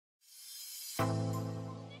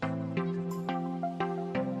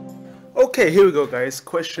Okay, here we go, guys.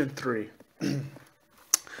 Question 3.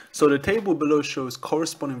 So the table below shows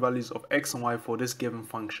corresponding values of x and y for this given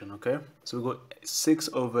function, okay? So we got 6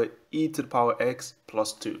 over e to the power x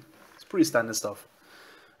plus 2. It's pretty standard stuff.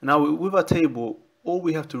 Now with our table, all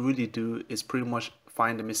we have to really do is pretty much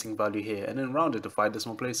find the missing value here and then round it to 5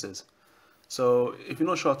 decimal places. So if you're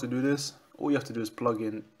not sure how to do this, all you have to do is plug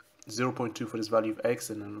in 0.2 for this value of x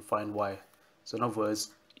and then find y. So in other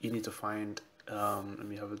words, you need to find, let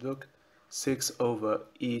me have a look, 6 over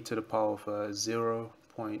e to the power of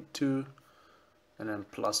 0.2 and then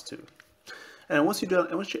plus 2. And once you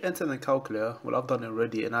enter in the calculator, well, I've done it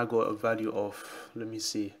already and I got a value of, let me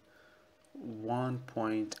see,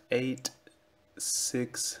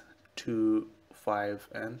 1.8625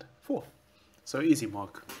 and 4. So easy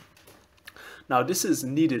mark. Now this is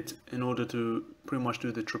needed in order to pretty much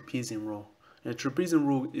do the trapezium rule. And the trapezium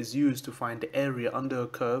rule is used to find the area under a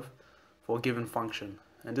curve for a given function.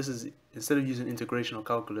 And this is, instead of using integration or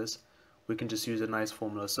calculus, we can just use a nice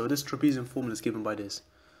formula. So this trapezium formula is given by this.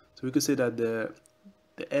 So we could say that the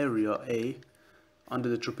area A under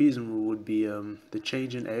the trapezium rule would be the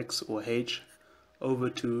change in x or h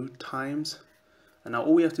over 2 times. And now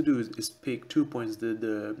all we have to do is pick 2 points,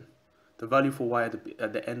 the value for y at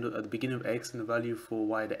the beginning of x and the value for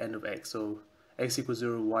y at the end of x. So x equals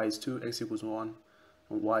 0, y is 2, x equals 1,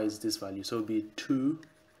 and y is this value. So it would be 2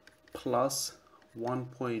 plus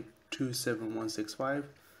 1.27165.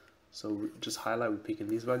 So we just highlight, we're picking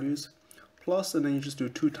these values. Plus, and then you just do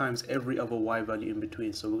 2 times every other y value in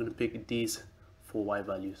between. So we're going to pick these 4 y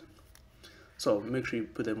values. So make sure you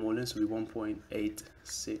put them all in. So it'll be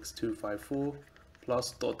 1.86254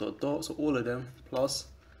 plus dot dot dot. So all of them plus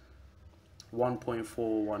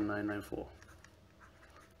 1.41994.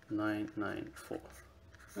 994.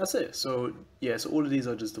 That's it. So yeah, so all of these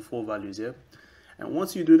are just the 4 values here. And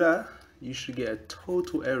once you do that, you should get a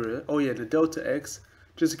total area. Oh yeah, the delta x,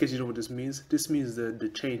 just in case you know what this means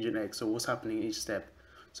the change in x, so what's happening in each step.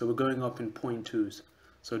 So we're going up in 0.2s.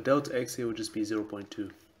 So delta x here will just be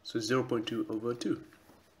 0.2. So 0.2 over 2.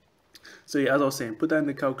 So yeah, as I was saying, put that in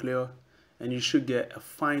the calculator and you should get a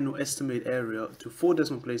final estimate area to 4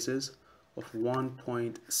 decimal places of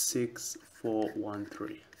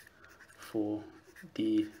 1.6413 for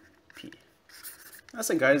dp. That's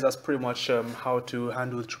it, guys. That's pretty much how to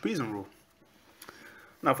handle the trapezium rule.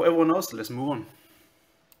 Now for everyone else, let's move on.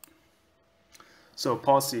 So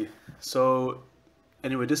part C. So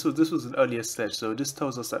anyway, this was an earlier sketch. So this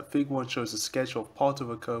tells us that figure 1 shows a sketch of part of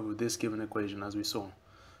a curve with this given equation as we saw.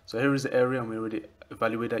 So here is the area and we already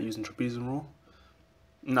evaluate that using trapezium rule.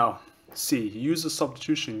 Now C, use the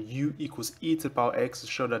substitution u equals e to the power x to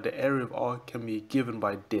show that the area of R can be given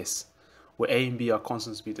by this, where a and b are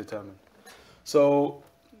constants to be determined. So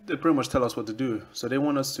they pretty much tell us what to do. So they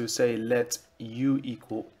want us to say let u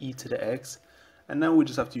equal e to the x, and now we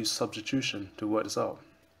just have to use substitution to work this out.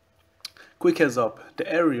 Quick heads up, the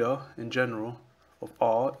area in general of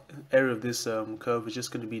R, area of this curve is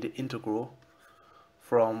just going to be the integral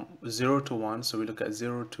from 0 to 1. So we look at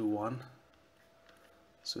 0 to 1.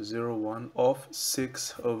 So 0, 1 of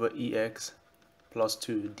 6 over ex plus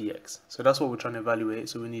 2 dx. So that's what we're trying to evaluate.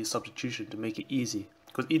 So we need substitution to make it easy,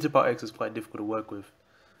 because e to the power x is quite difficult to work with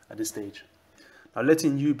at this stage. Now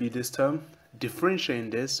letting u be this term,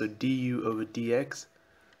 differentiating this, so du over dx,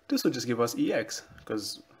 this will just give us ex,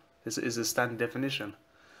 because this is a standard definition.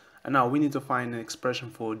 And now we need to find an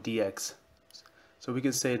expression for dx. So we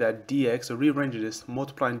can say that dx, so rearranging this,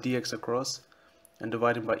 multiplying dx across and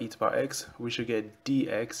dividing by e to the power x, we should get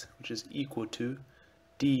dx, which is equal to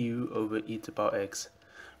du over e to the power x.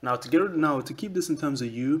 Now to keep this in terms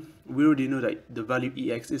of u, we already know that the value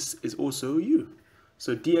ex is also u.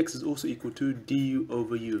 So dx is also equal to du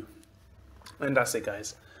over u. And that's it,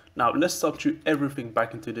 guys. Now let's substitute everything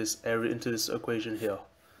back into this area, into this equation here.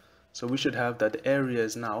 So we should have that the area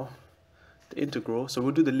is now the integral, so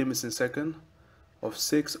we'll do the limits in a second, of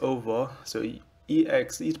 6 over, so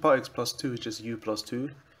ex, e to the power x plus 2 is just u plus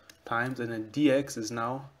 2 times, and then dx is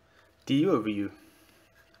now du over u.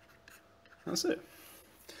 That's it.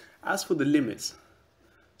 As for the limits,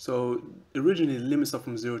 so originally the limits are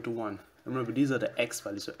from 0 to 1. Remember, these are the x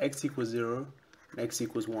values, so x equals 0 and x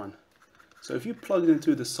equals 1. So if you plug it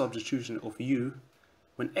into the substitution of u,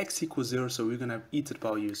 when x equals 0, so we're going to have e to the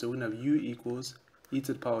power u. So we're going to have u equals e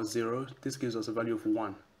to the power 0. This gives us a value of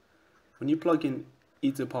 1. When you plug in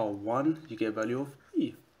e to the power 1, you get a value of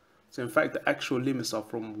e. So in fact, the actual limits are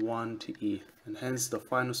from 1 to e. And hence, the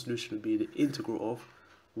final solution would be the integral of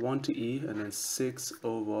 1 to e and then 6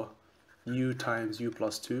 over u times u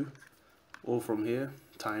plus 2, all from here,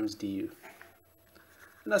 times du.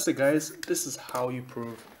 And that's it, guys. This is how you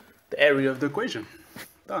prove the area of the equation.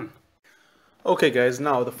 Done. Okay guys,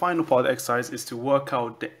 now the final part of the exercise is to work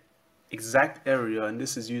out the exact area, and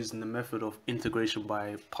this is using the method of integration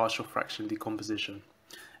by partial fraction decomposition.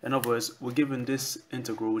 In other words, we're given this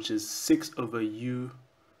integral, which is 6 over u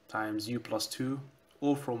times u plus 2,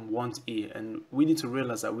 all from 1 to e, and we need to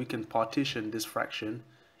realize that we can partition this fraction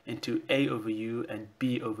into a over u and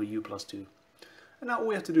b over u plus 2. And now all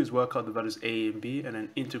we have to do is work out the values a and b and then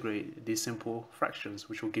integrate these simple fractions,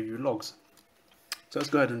 which will give you logs. So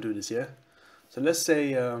let's go ahead and do this, yeah? So let's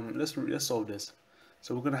say, let's solve this.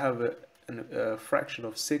 So we're going to have a fraction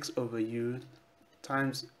of 6 over u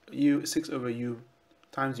times u, 6 over u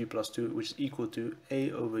times u plus 2, which is equal to a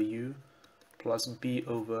over u plus b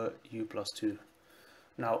over u plus 2.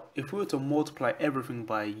 Now, if we were to multiply everything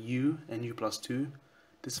by u and u plus 2,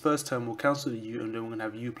 this first term will cancel the u, and then we're going to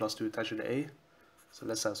have u plus 2 attached to the a. So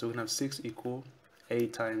let's have, so we're going to have 6 equal a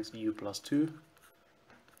times u plus 2.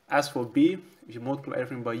 As for b, if you multiply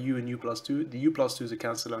everything by u and u plus 2, the u plus 2's are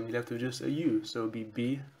cancelled and you're left with just a u, so it will be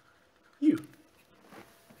b, u.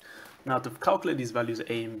 Now to calculate these values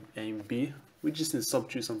a and b, we just need to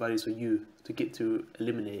substitute some values for u to get to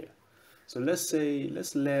eliminate it. So let's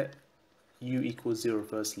let u equals 0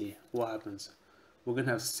 firstly. What happens? We're going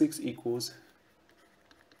to have 6 equals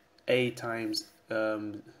a times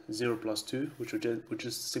 0 plus 2, which will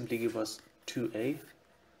just simply give us 2a.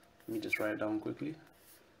 Let me just write it down quickly.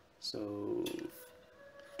 So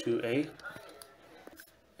 2a,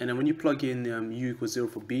 and then when you plug in u equals 0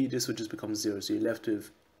 for b, this will just become 0, so you're left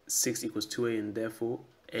with 6 equals 2a, and therefore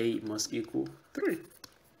a must equal 3.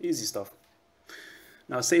 Easy stuff.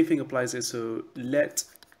 Now same thing applies here, so let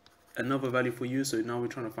another value for u, so now we're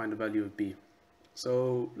trying to find the value of b.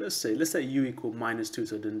 So let's say u equal minus 2,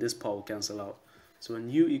 so then this part will cancel out. So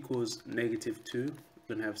when u equals negative 2, we're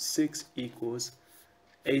going to have 6 equals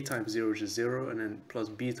a times 0, which is 0, and then plus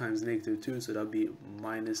b times negative 2, so that'll be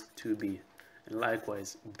minus 2b. And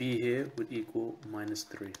likewise, b here would equal minus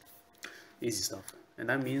 3. Easy stuff. And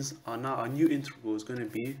that means now our new integral is going to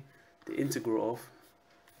be the integral of,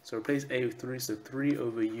 so replace a with 3, so 3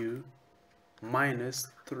 over u minus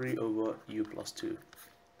 3 over u plus 2.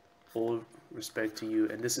 All respect to u,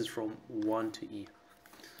 and this is from 1 to e.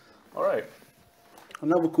 Alright.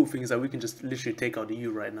 Another cool thing is that we can just literally take out the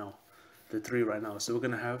u right now. The 3 right now, so we're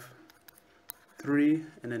going to have 3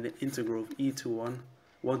 and then the integral of e to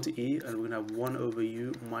 1 to e, and we're going to have 1 over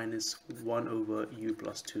u minus 1 over u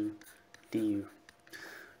plus 2 du.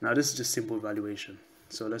 Now this is just simple evaluation,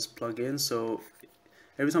 so let's plug in. So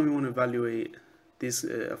every time we want to evaluate this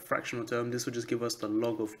fractional term, this will just give us the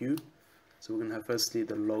log of u. So we're going to have firstly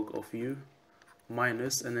the log of u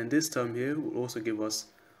minus, and then this term here will also give us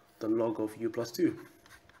the log of u plus 2.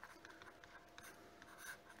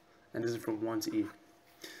 And this is from 1 to e.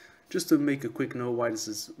 Just to make a quick note why this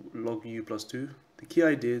is log u plus 2, the key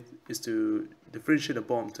idea is to differentiate the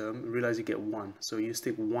bottom term, realize you get 1. So you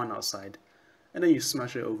stick 1 outside, and then you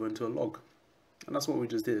smash it over into a log. And that's what we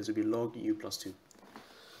just did, it would be log u plus 2.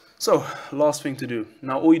 So, last thing to do.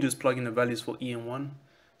 Now all you do is plug in the values for e and 1.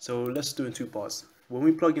 So let's do it in 2 parts. When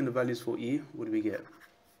we plug in the values for e, what do we get?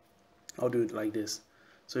 I'll do it like this.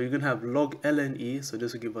 So you're going to have log ln e, so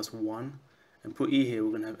this will give us 1. And put e here,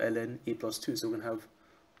 we're going to have ln e plus 2. So we're going to have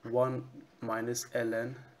 1 minus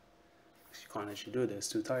ln. You can't actually do it, it's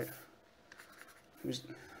too tight. Let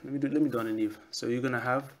me do underneath. So you're going to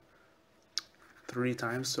have 3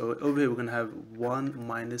 times. So over here, we're going to have 1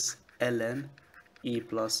 minus ln e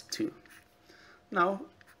plus 2. Now,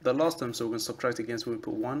 the last term, so we're going to subtract against when we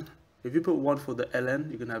put 1. If you put 1 for the ln,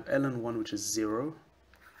 you're going to have ln 1, which is 0,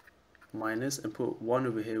 minus, and put 1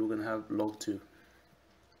 over here, we're going to have log 2.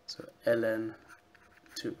 So ln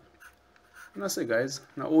 2. And that's it, guys.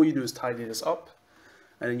 Now all you do is tidy this up,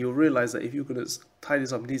 and then you'll realize that if you could tidy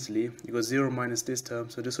this up neatly, you got 0 minus this term,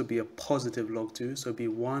 so this will be a positive log 2, so it'll be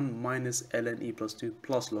 1 minus ln e plus 2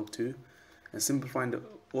 plus log 2. And simplifying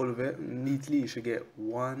all of it neatly, you should get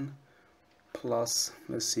 1 plus,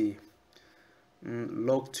 let's see,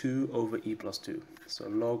 log 2 over e plus 2. So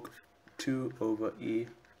log 2 over e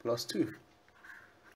plus 2.